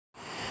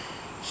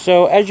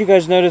So as you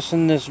guys noticed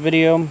in this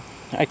video,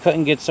 I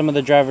couldn't get some of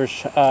the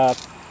drivers'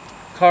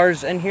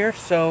 cars in here,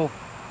 so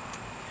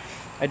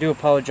I do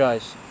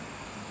apologize.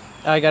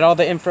 I got all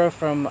the info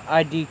from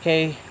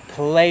IDK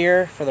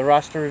Player for the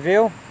roster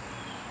reveal.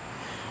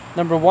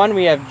 Number 1,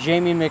 we have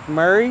Jamie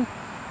McMurray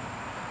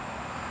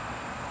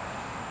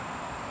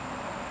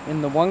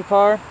in the 1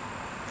 car.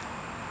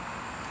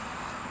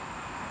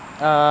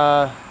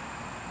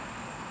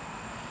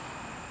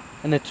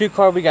 In the 2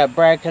 car, we got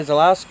Brad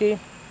Keselowski.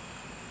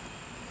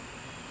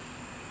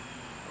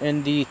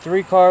 In the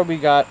 3 car, we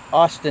got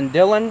Austin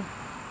Dillon.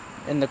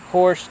 In the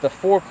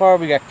 4 car,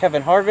 we got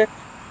Kevin Harvick.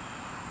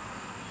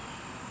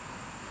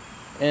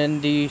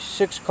 In the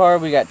 6 car,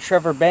 we got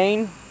Trevor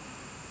Bayne.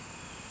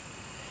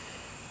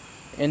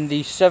 In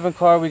the 7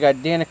 car, we got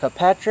Danica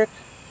Patrick.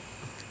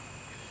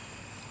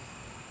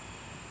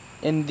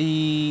 In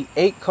the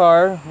 8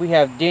 car, we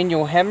have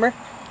Daniel Hemrick.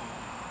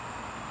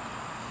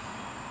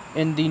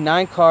 In the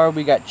 9 car,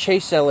 we got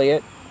Chase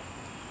Elliott.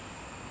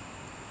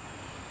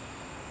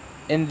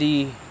 In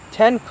the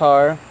 10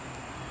 car,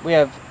 we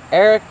have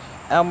Eric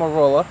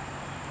Almirola.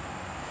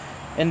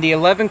 In the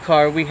 11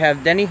 car, we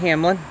have Denny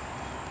Hamlin.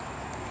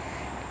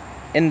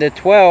 In the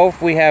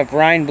 12, we have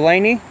Ryan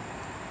Blaney.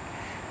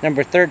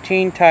 Number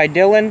 13, Ty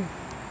Dillon.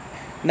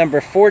 Number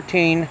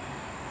 14,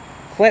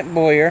 Clint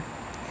Bowyer.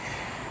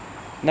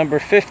 Number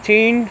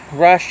 15,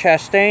 Ross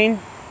Chastain.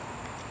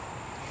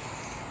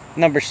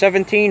 Number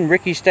 17,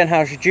 Ricky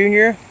Stenhouse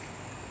Jr.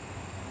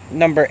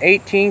 Number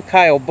 18,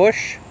 Kyle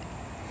Busch.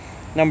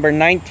 Number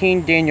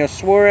 19, Daniel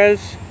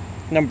Suarez.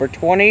 Number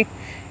 20,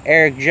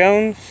 Eric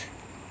Jones.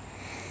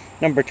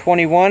 Number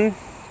 21,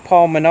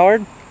 Paul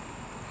Menard.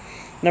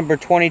 Number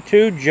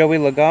 22, Joey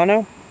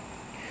Logano.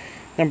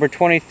 Number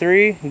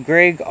 23,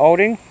 Greg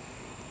Alding.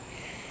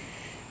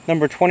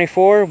 Number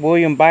 24,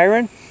 William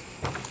Byron.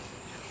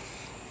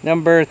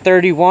 Number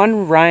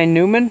 31, Ryan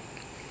Newman.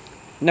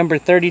 Number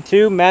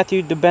 32,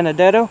 Matthew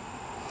DiBenedetto.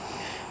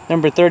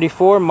 Number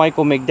 34,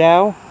 Michael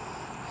McDowell.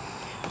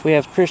 We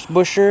have Chris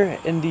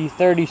Buescher in the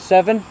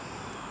 37.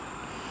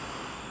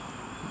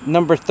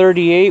 Number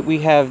 38, we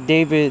have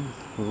David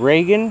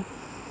Reagan.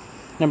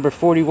 Number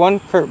 41,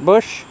 Kurt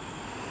Busch.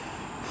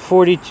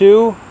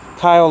 42,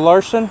 Kyle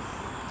Larson.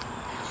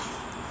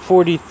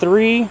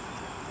 43,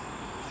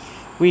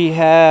 we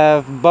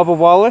have Bubba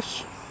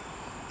Wallace.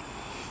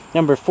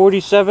 Number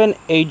 47,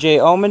 AJ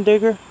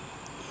Allmendinger.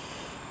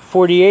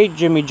 48,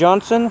 Jimmy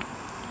Johnson.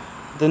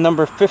 The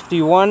number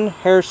 51,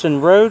 Harrison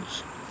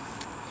Rhodes.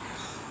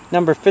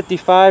 Number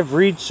 55,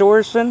 Reed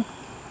Sorenson.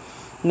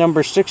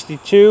 Number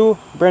 62,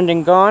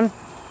 Brendan Gaughan.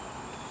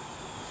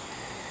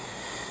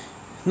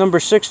 Number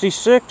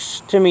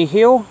 66, Timmy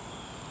Hill.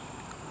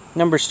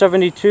 Number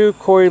 72,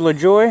 Corey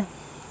LaJoie.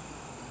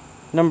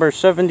 Number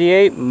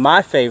 78,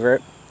 my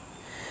favorite,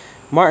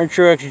 Martin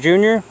Truex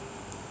Jr.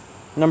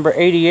 Number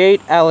 88,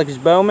 Alex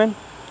Bowman.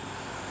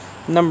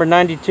 Number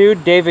 92,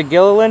 David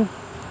Gilliland.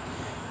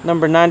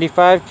 Number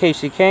 95,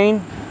 Casey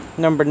Kane.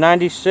 Number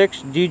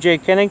 96, DJ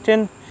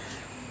Kennington.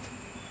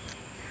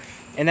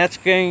 And that's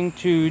going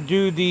to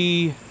do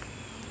the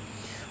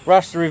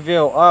roster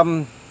reveal.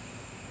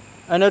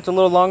 I know it's a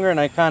little longer and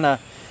I kind of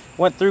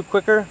went through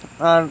quicker.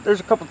 There's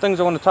a couple things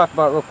I want to talk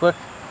about real quick.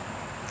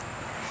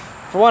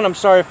 For one, I'm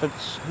sorry if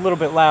it's a little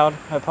bit loud.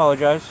 I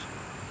apologize.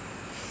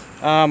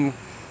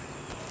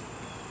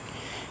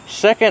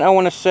 Second, I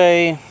want to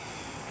say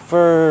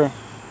there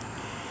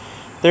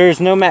is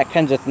no Matt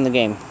Kenseth in the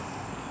game,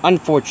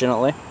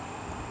 unfortunately.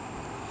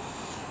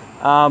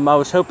 I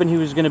was hoping he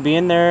was going to be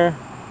in there,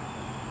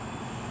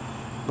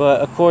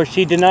 but of course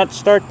he did not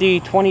start the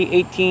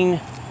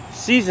 2018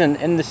 season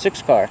in the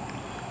 6 car.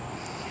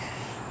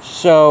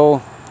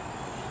 So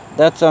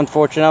that's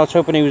unfortunate. I was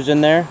hoping he was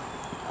in there.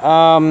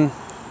 And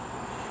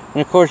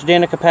of course,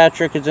 Danica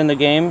Patrick is in the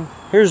game.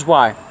 Here's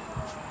why.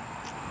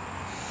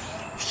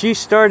 She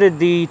started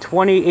the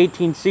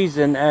 2018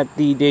 season at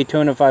the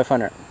Daytona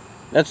 500.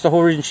 That's the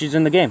whole reason she's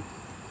in the game.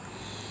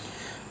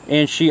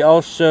 And she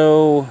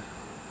also,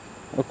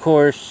 of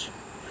course,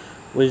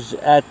 was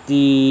at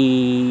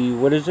the,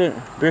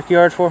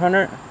 Brickyard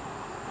 400.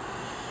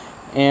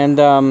 And,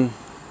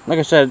 like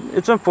I said,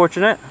 it's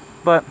unfortunate,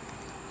 but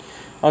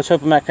I was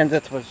hoping Matt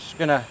Kenseth was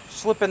going to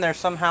slip in there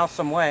somehow,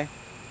 some way.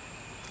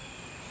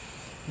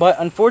 But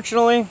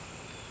unfortunately,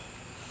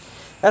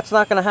 that's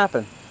not going to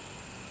happen.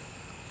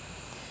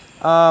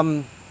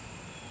 And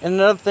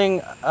another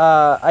thing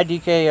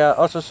IDK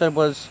also said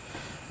was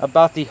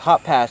about the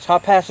Hot Pass.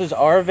 Hot Passes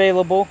are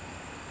available.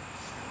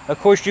 Of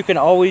course, you can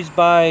always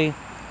buy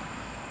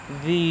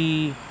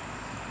the,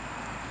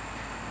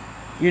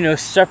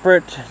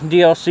 separate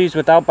DLCs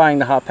without buying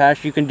the Hot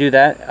Pass. You can do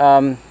that.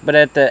 But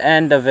at the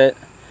end of it,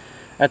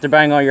 after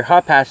buying all your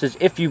Hot Passes,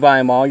 if you buy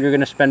them all, you're going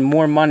to spend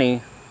more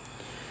money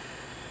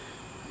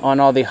on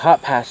all the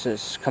Hot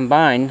Passes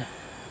combined.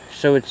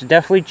 So it's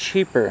definitely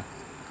cheaper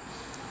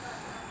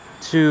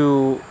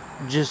to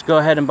just go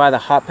ahead and buy the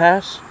Hot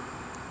Pass.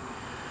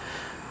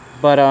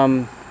 But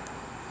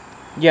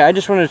yeah, I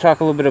just wanted to talk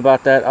a little bit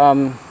about that.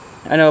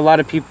 I know a lot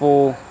of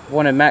people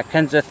wanted Matt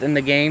Kenseth in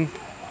the game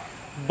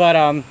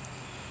But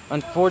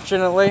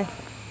unfortunately,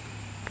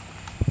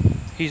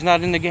 he's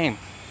not in the game,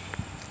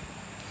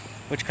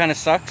 which kind of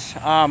sucks.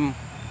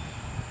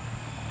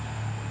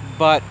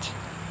 But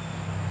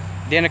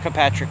Danica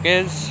Patrick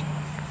is.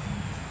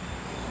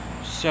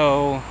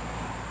 So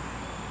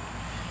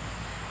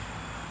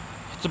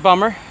it's a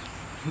bummer.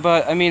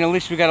 But I mean, at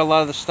least we got a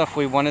lot of the stuff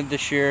we wanted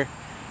this year,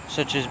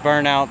 such as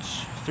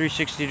burnouts,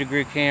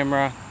 360-degree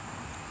camera,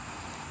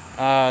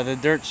 the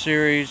Dirt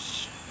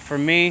Series. For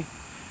me,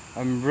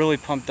 I'm really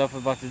pumped up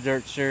about the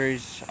Dirt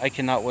Series. I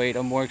cannot wait.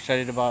 I'm more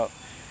excited about,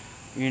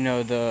 you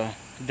know, the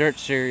Dirt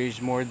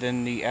Series more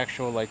than the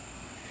actual, like,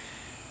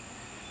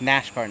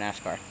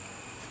 NASCAR.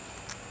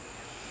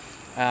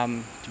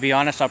 To be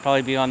honest, I'll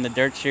probably be on the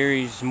Dirt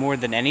Series more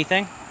than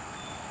anything.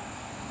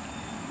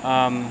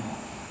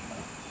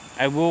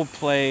 I will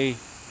play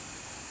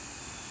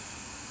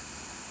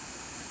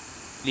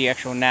the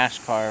actual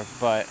NASCAR,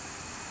 but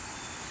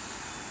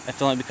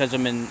that's only because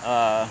I'm in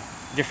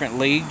different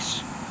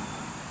leagues.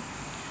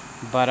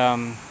 But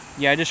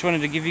yeah, I just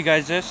wanted to give you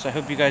guys this. I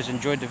hope you guys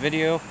enjoyed the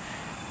video.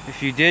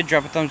 If you did,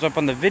 drop a thumbs up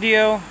on the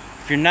video.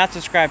 If you're not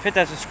subscribed, hit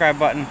that subscribe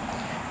button.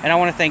 And I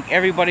want to thank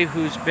everybody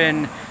who's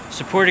been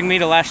supporting me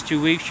the last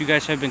 2 weeks. You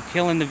guys have been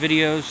killing the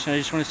videos. I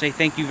just want to say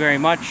thank you very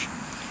much.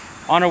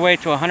 On our way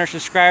to 100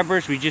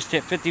 subscribers. We just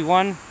hit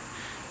 51.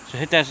 So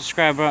hit that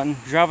subscribe button,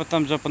 drop a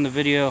thumbs up on the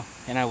video,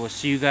 and I will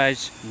see you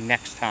guys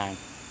next time.